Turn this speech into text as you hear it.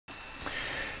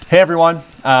Hey everyone,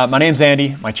 my name's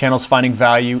Andy. My channel's Finding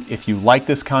Value. If you like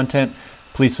this content,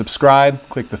 please subscribe,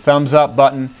 click the thumbs up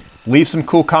button, leave some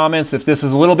cool comments. If this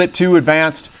is a little bit too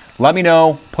advanced, let me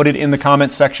know, put it in the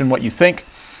comments section what you think.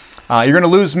 You're gonna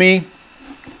lose me,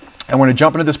 and we're gonna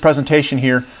jump into this presentation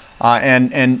here,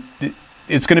 and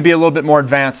it's gonna be a little bit more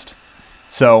advanced.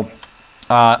 So,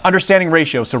 understanding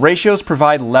ratios. So ratios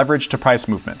provide leverage to price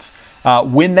movements.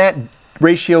 When that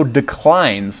ratio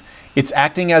declines, it's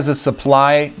acting as a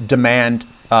supply-demand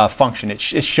function. It's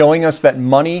showing us that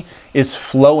money is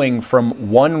flowing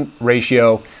from one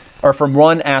ratio or from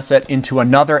one asset into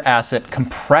another asset,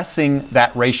 compressing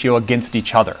that ratio against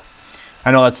each other.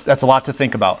 I know that's a lot to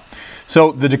think about.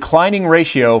 So the declining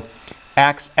ratio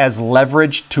acts as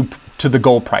leverage to the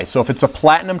gold price. So if it's a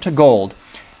platinum to gold,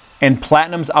 and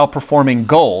platinum's outperforming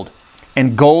gold,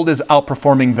 and gold is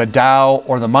outperforming the Dow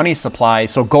or the money supply,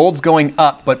 so gold's going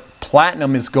up, but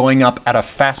platinum is going up at a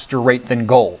faster rate than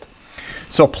gold.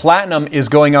 So platinum is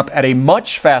going up at a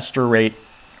much faster rate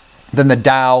than the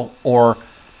Dow or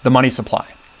the money supply.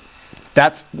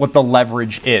 That's what the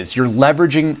leverage is. You're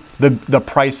leveraging the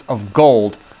price of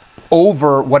gold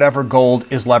over whatever gold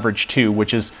is leveraged to,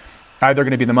 which is either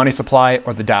going to be the money supply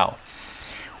or the Dow.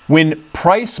 When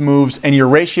price moves and your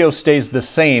ratio stays the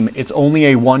same, it's only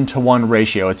a 1-to-1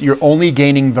 ratio. You're only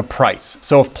gaining the price.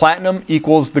 So if platinum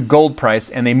equals the gold price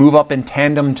and they move up in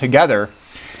tandem together,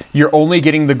 you're only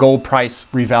getting the gold price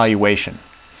revaluation.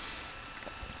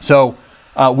 So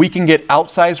we can get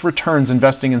outsized returns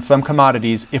investing in some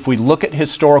commodities if we look at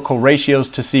historical ratios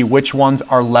to see which ones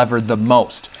are levered the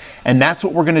most. And that's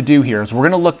what we're going to do here, is we're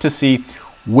going to look to see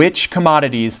which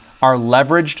commodities are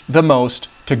leveraged the most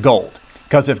to gold.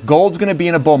 Because if gold's going to be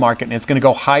in a bull market and it's going to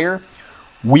go higher,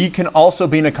 we can also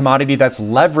be in a commodity that's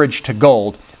leveraged to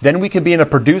gold. Then we can be in a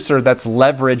producer that's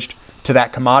leveraged to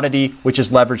that commodity, which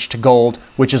is leveraged to gold,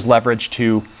 which is leveraged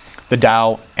to the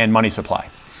Dow and money supply.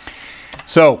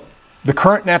 So the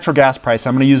current natural gas price,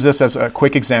 I'm going to use this as a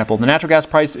quick example. The natural gas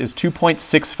price is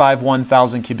 2.651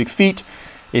 thousand cubic feet.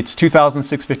 It's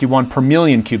 2,651 per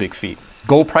million cubic feet.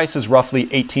 Gold price is roughly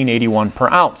 1881 per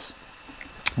ounce.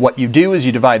 What you do is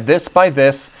you divide this by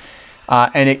this,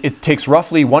 and it takes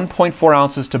roughly 1.4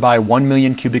 ounces to buy 1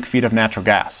 million cubic feet of natural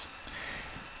gas.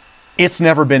 It's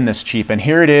never been this cheap, and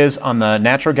here it is on the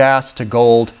natural gas to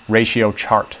gold ratio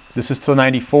chart. This is till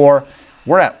 94.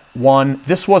 We're at 1.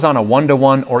 This was on a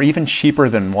 1-to-1 or even cheaper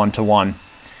than 1-to-1,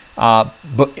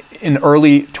 but in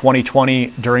early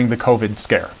 2020 during the COVID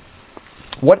scare.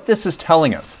 What this is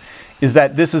telling us is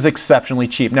that this is exceptionally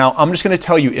cheap. Now, I'm just going to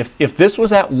tell you, if this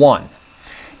was at 1,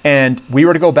 and we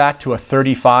were to go back to a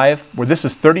 35, where this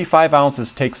is 35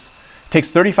 ounces, takes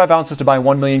 35 ounces to buy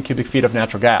 1 million cubic feet of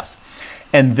natural gas,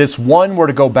 and this one were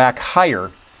to go back higher,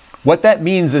 what that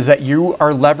means is that you are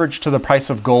leveraged to the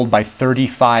price of gold by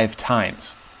 35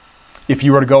 times. If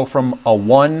you were to go from a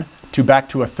 1 to back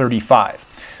to a 35.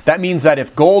 That means that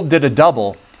if gold did a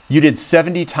double, you did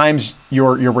 70 times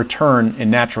your return in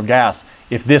natural gas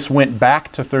if this went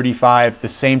back to 35 the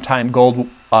same time gold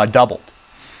doubled.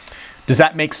 Does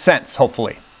that make sense,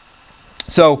 hopefully?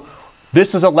 So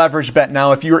this is a leverage bet.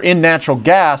 Now, if you're in natural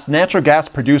gas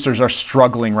producers are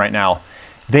struggling right now.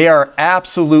 They are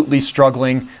absolutely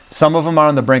struggling. Some of them are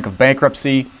on the brink of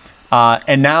bankruptcy.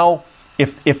 And now,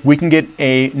 if we can get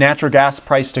a natural gas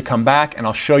price to come back, and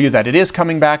I'll show you that it is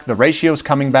coming back, the ratio is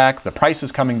coming back, the price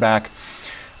is coming back,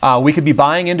 we could be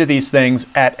buying into these things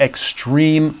at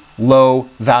extreme low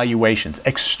valuations,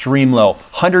 extreme low,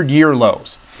 100-year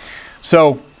lows.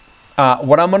 So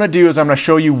what I'm going to do is I'm going to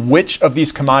show you which of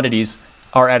these commodities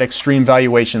are at extreme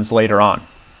valuations later on.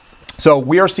 So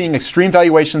we are seeing extreme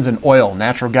valuations in oil,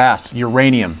 natural gas,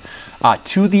 uranium,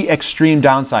 to the extreme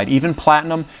downside, even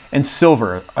platinum and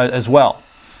silver as well.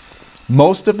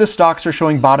 Most of the stocks are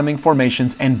showing bottoming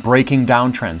formations and breaking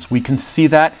downtrends. We can see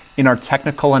that in our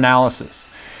technical analysis.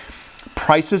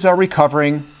 Prices are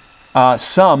recovering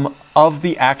some of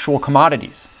the actual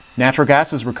commodities. Natural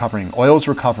gas is recovering, oil is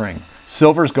recovering,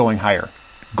 silver's going higher,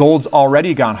 gold's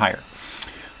already gone higher.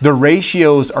 The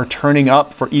ratios are turning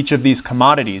up for each of these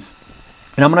commodities,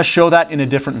 and I'm going to show that in a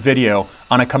different video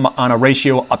on a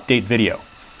ratio update video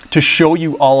to show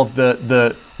you all of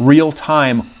the real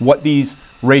time what these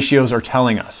ratios are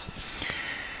telling us.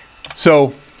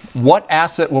 So what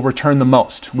asset will return the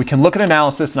most? We can look at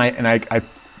analysis, and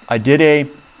I did a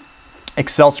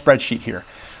Excel spreadsheet here.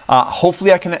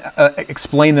 Hopefully I can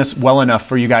explain this well enough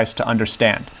for you guys to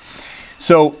understand.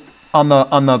 So on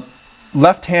the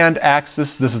left-hand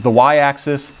axis, this is the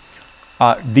y-axis.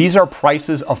 These are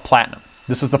prices of platinum.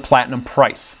 This is the platinum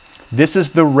price. This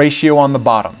is the ratio on the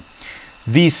bottom.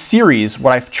 These series,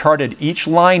 what I've charted each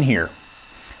line here,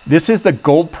 This is the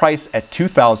gold price at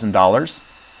 $2,000.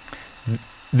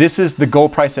 This is the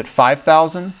gold price at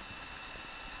 $5,000,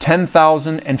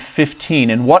 $10,000, and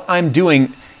 $15,000. And what I'm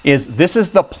doing is this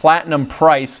is the platinum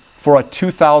price for a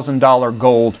 $2,000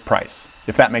 gold price,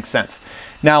 if that makes sense.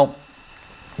 Now,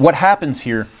 what happens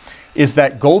here is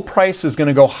that gold price is going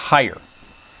to go higher,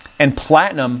 and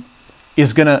platinum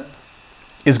is going to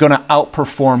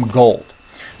outperform gold.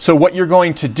 So what you're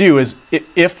going to do is,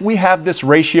 if we have this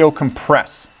ratio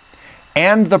compress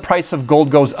and the price of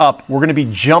gold goes up, we're going to be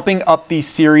jumping up these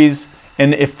series.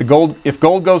 And if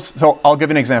gold goes, so I'll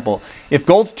give an example. If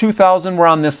gold's 2,000, we're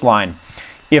on this line.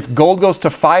 If gold goes to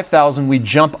 5,000, we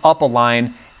jump up a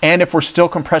line. And if we're still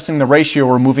compressing the ratio,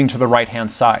 we're moving to the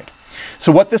right-hand side.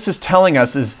 So what this is telling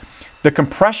us is the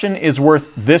compression is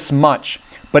worth this much,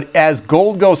 but as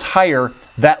gold goes higher,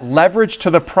 that leverage to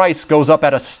the price goes up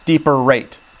at a steeper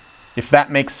rate, if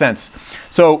that makes sense.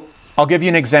 So I'll give you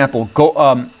an example.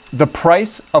 The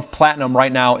price of platinum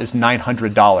right now is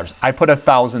 $900. I put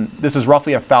 1,000, this is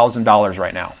roughly $1,000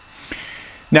 right now.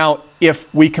 Now,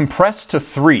 if we compress to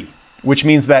 3, which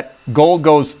means that gold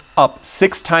goes up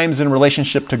 6 times in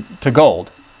relationship to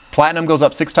gold, platinum goes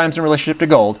up 6 times in relationship to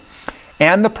gold,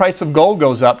 and the price of gold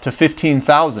goes up to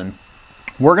 15,000,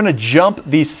 we're going to jump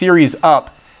these series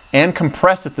up and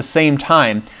compress at the same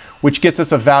time, which gets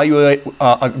us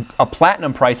a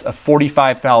platinum price of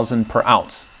 45,000 per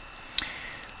ounce.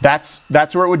 That's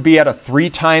where it would be at 3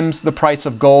 times the price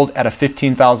of gold at a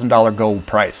 $15,000 gold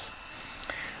price.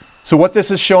 So what this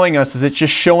is showing us is it's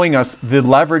just showing us the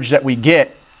leverage that we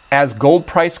get as gold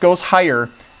price goes higher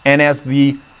and as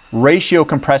the ratio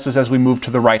compresses as we move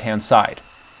to the right-hand side.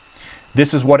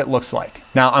 This is what it looks like.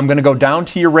 Now I'm going to go down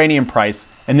to uranium price,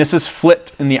 and this is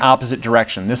flipped in the opposite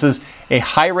direction. This is a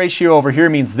high ratio over here,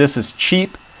 means this is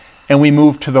cheap, and we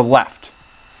move to the left.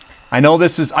 I know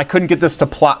this is, I couldn't get this to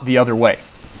plot the other way.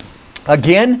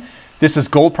 Again, this is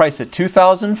gold price at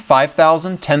 2,000,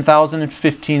 5,000, 10,000, and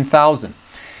 15,000.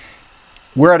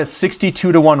 We're at a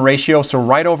 62-to-1 ratio, so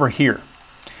right over here.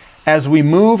 As we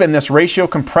move and this ratio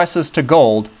compresses to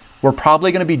gold, we're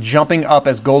probably going to be jumping up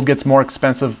as gold gets more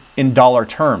expensive in dollar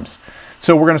terms.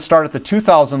 So we're going to start at the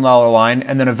 $2,000 line,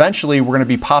 and then eventually we're going to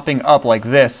be popping up like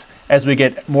this as we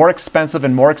get more expensive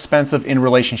and more expensive in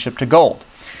relationship to gold.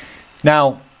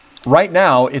 Now, right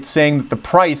now, it's saying that the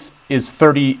price is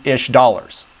 $30-ish.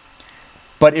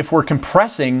 But if we're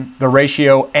compressing the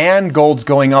ratio and gold's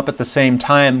going up at the same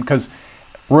time, because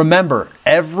remember,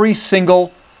 every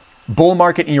single bull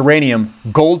market in uranium,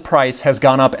 gold price has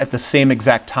gone up at the same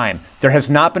exact time. There has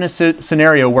not been a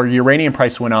scenario where uranium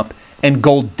price went up and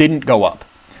gold didn't go up.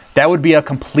 That would be a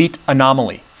complete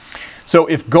anomaly. So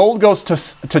if gold goes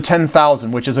to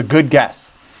 10,000, which is a good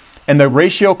guess, and the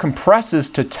ratio compresses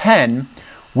to 10,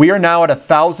 we are now at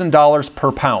 $1,000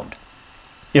 per pound,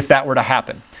 if that were to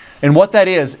happen. And what that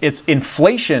is, it's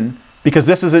inflation, because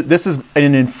this is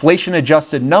an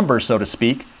inflation-adjusted number, so to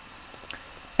speak.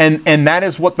 And that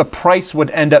is what the price would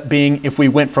end up being if we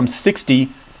went from 60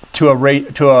 to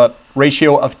a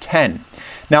ratio of 10.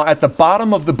 Now, at the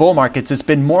bottom of the bull markets, it's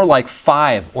been more like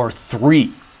 5 or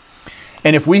 3.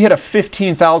 And if we hit a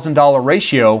 $15,000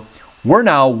 ratio, we're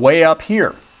now way up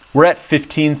here. We're at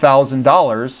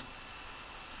 $15,000.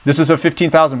 This is a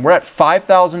 $15,000. We're at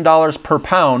 $5,000 per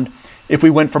pound if we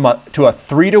went to a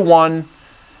 3-to-1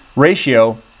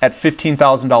 ratio at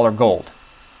 $15,000 gold.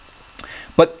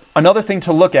 But another thing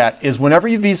to look at is whenever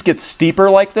these get steeper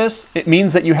like this, it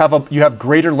means that you have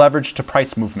greater leverage to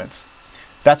price movements.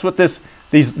 That's what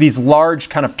these large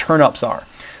kind of turn-ups are.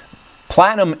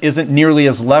 Platinum isn't nearly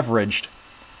as leveraged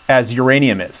as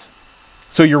uranium is.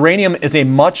 So uranium is a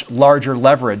much larger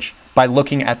leverage by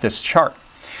looking at this chart.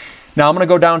 Now I'm going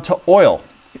to go down to oil.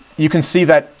 You can see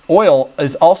that oil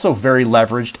is also very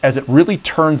leveraged as it really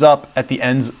turns up at the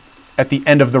end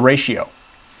of the ratio.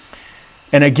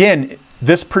 And again,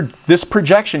 this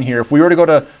projection here, if we were to go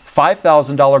to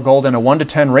 $5,000 gold and a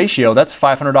 1-to-10 ratio, that's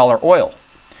 $500 oil.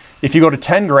 If you go to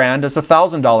 10 grand, it's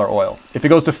 $1,000 oil. If it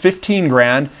goes to 15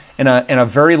 grand and a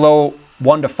very low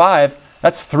 1-to-5,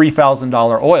 that's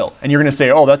 $3,000 oil. And you're going to say,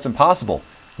 oh, that's impossible.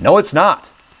 No, it's not.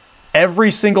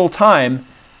 Every single time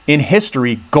in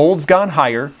history, gold's gone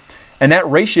higher, and that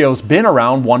ratio's been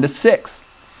around 1-to-6.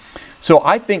 So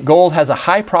I think gold has a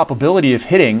high probability of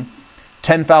hitting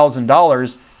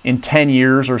 $10,000 in 10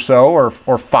 years or so,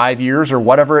 or 5 years, or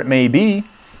whatever it may be.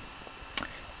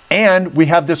 And we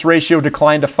have this ratio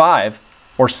decline to 5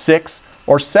 or 6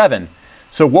 or 7.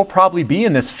 So we'll probably be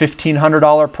in this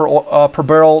 $1,500 per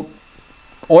barrel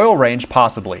oil range,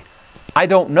 possibly. I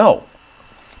don't know.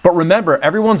 But remember,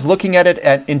 everyone's looking at it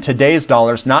in today's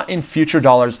dollars, not in future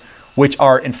dollars, which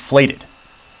are inflated.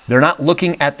 They're not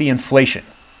looking at the inflation.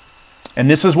 And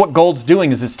this is what gold's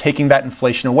doing, is it's taking that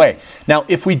inflation away. Now,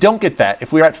 if we don't get that,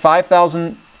 if we're at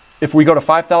 5,000, if we go to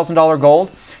 $5,000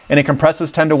 gold and it compresses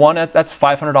 10 to 1, that's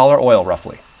 $500 oil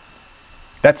roughly.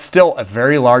 That's still a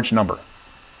very large number.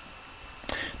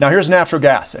 Now here's natural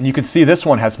gas, and you can see this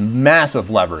one has massive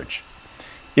leverage.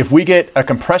 If we get a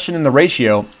compression in the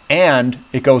ratio and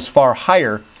it goes far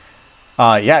higher,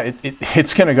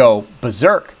 it's going to go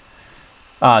berserk.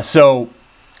 So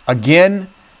again,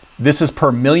 this is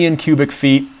per million cubic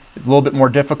feet, a little bit more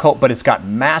difficult, but it's got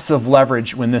massive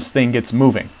leverage when this thing gets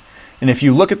moving. And if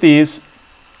you look at these,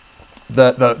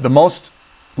 the most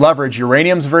leverage,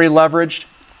 uranium's very leveraged,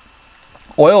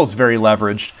 oil's very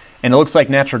leveraged, and it looks like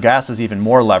natural gas is even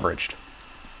more leveraged.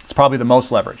 It's probably the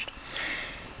most leveraged.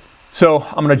 So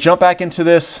I'm going to jump back into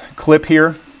this clip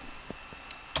here.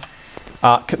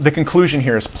 The conclusion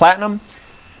here is platinum,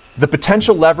 the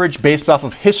potential leverage based off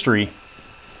of history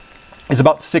is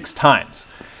about 6 times.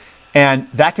 And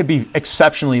that could be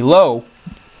exceptionally low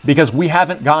because we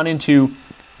haven't gone into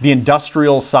the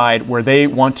industrial side where they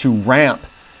want to ramp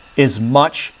as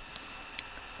much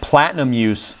platinum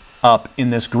use up in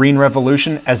this green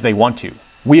revolution as they want to.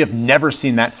 We have never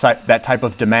seen that type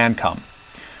of demand come.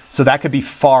 So that could be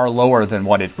far lower than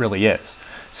what it really is.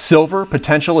 Silver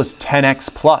potential is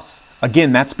 10x plus.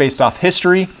 Again, that's based off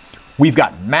history. We've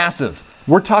got massive.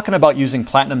 We're talking about using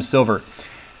platinum silver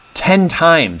 10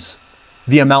 times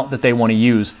the amount that they want to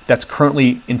use that's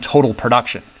currently in total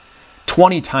production.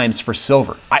 20 times for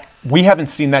silver. We haven't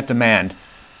seen that demand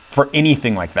for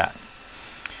anything like that.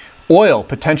 Oil,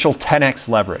 potential 10x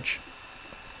leverage.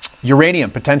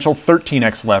 Uranium, potential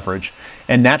 13x leverage.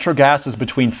 And natural gas is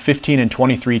between 15 and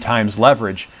 23 times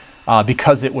leverage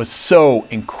because it was so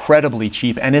incredibly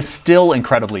cheap and is still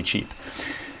incredibly cheap.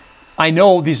 I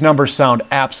know these numbers sound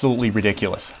absolutely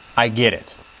ridiculous. I get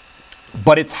it.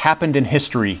 But it's happened in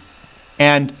history.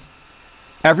 And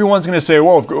everyone's going to say,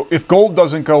 well, if gold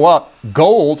doesn't go up,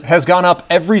 gold has gone up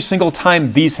every single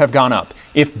time these have gone up.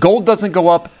 If gold doesn't go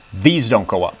up, these don't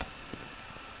go up.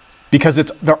 Because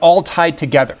they're all tied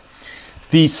together.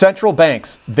 The central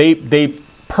banks, they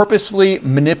purposefully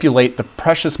manipulate the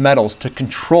precious metals to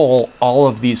control all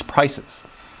of these prices.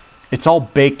 It's all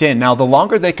baked in. Now, the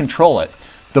longer they control it,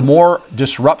 the more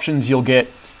disruptions you'll get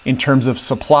in terms of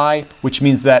supply, which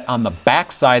means that on the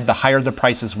backside, the higher the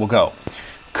prices will go.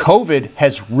 COVID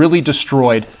has really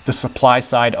destroyed the supply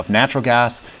side of natural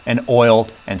gas and oil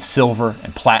and silver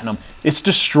and platinum. It's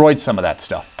destroyed some of that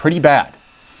stuff pretty bad.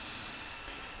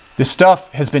 This stuff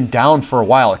has been down for a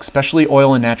while, especially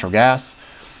oil and natural gas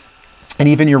and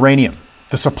even uranium.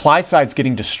 The supply side's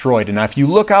getting destroyed. And now if you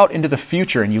look out into the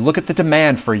future and you look at the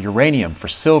demand for uranium, for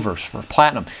silver, for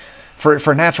platinum,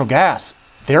 for natural gas,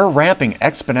 they're ramping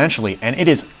exponentially, and it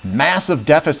is massive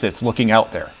deficits looking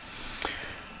out there.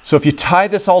 So if you tie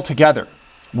this all together,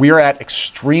 we are at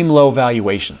extreme low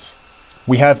valuations.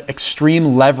 We have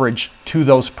extreme leverage to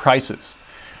those prices.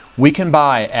 We can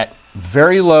buy at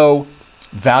very low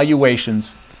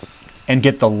valuations and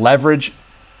get the leverage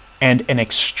and an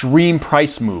extreme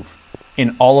price move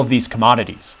in all of these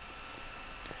commodities.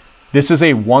 This is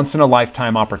a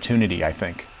once-in-a-lifetime opportunity, I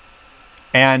think.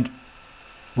 And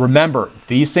remember,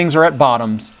 these things are at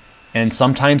bottoms, and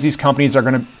sometimes these companies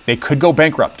they could go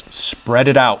bankrupt. Spread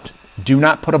it out. Do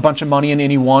not put a bunch of money in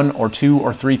any 1 or 2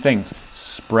 or 3 things.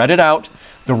 Spread it out.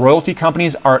 The royalty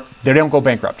companies they don't go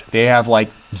bankrupt. They have like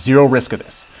zero risk of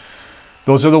this.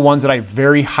 Those are the ones that I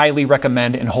very highly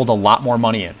recommend and hold a lot more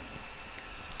money in.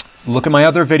 Look at my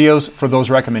other videos for those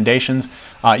recommendations.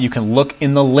 You can look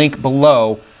in the link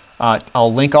below.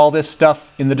 I'll link all this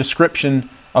stuff in the description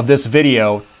of this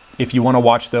video if you want to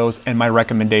watch those and my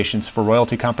recommendations for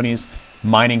royalty companies,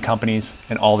 mining companies,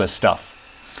 and all this stuff.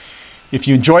 If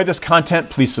you enjoy this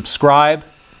content, please subscribe,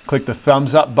 click the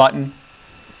thumbs up button,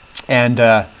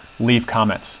 and leave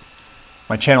comments.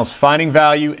 My channel's Finding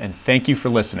Value, and thank you for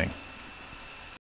listening.